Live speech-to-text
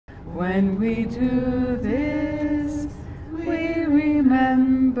When we do this, we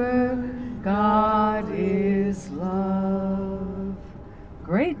remember God is love.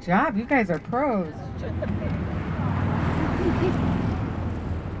 Great job. You guys are pros.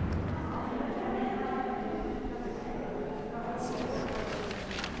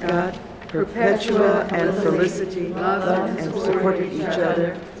 God, Perpetua and Felicity loved and supported each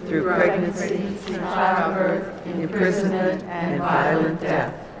other through pregnancy, childbirth, imprisonment, and violent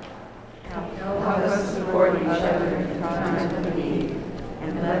death. Help us support each other in times of need,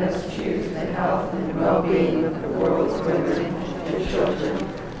 and let us choose the health and well-being of the world's women and children,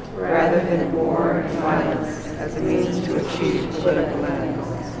 rather than war and violence as a means to achieve political ends.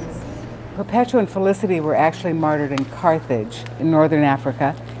 Perpetua and Felicity were actually martyred in Carthage in northern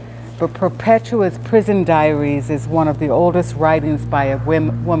Africa, but Perpetua's prison diaries is one of the oldest writings by a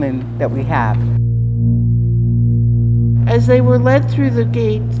woman that we have. As they were led through the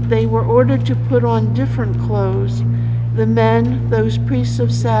gates, they were ordered to put on different clothes. The men, those priests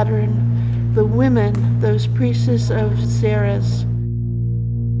of Saturn; the women, those priestesses of Ceres.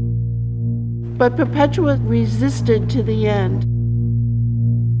 But Perpetua resisted to the end.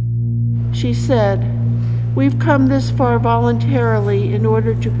 She said, "We've come this far voluntarily in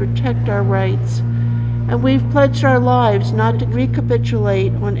order to protect our rights, and we've pledged our lives not to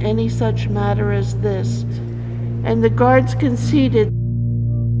recapitulate on any such matter as this." And the guards conceded.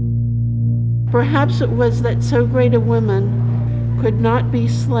 Perhaps it was that so great a woman could not be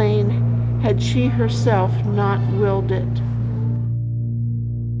slain had she herself not willed it.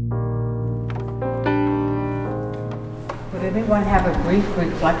 Would anyone have a brief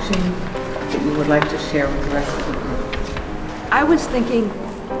reflection that you would like to share with the rest of the group? I was thinking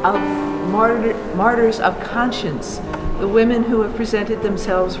of martyrs of conscience, the women who have presented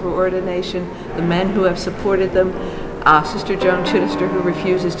themselves for ordination, the men who have supported them, Sister Joan Chittister, who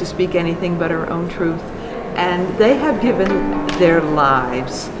refuses to speak anything but her own truth, and they have given their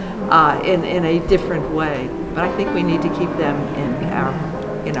lives in a different way. But I think we need to keep them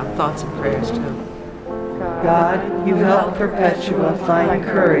in our thoughts and prayers too. God, you help Perpetua find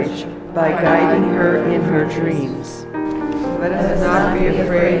courage by guiding her in her dreams. Let us not be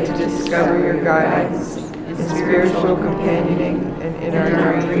afraid to discover your guidance in spiritual companioning and in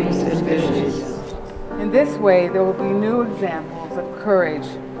our dreams and visions. In this way, there will be new examples of courage,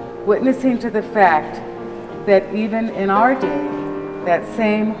 witnessing to the fact that even in our day, that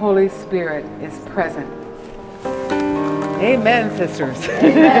same Holy Spirit is present. Amen, sisters.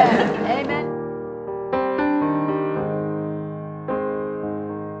 Amen.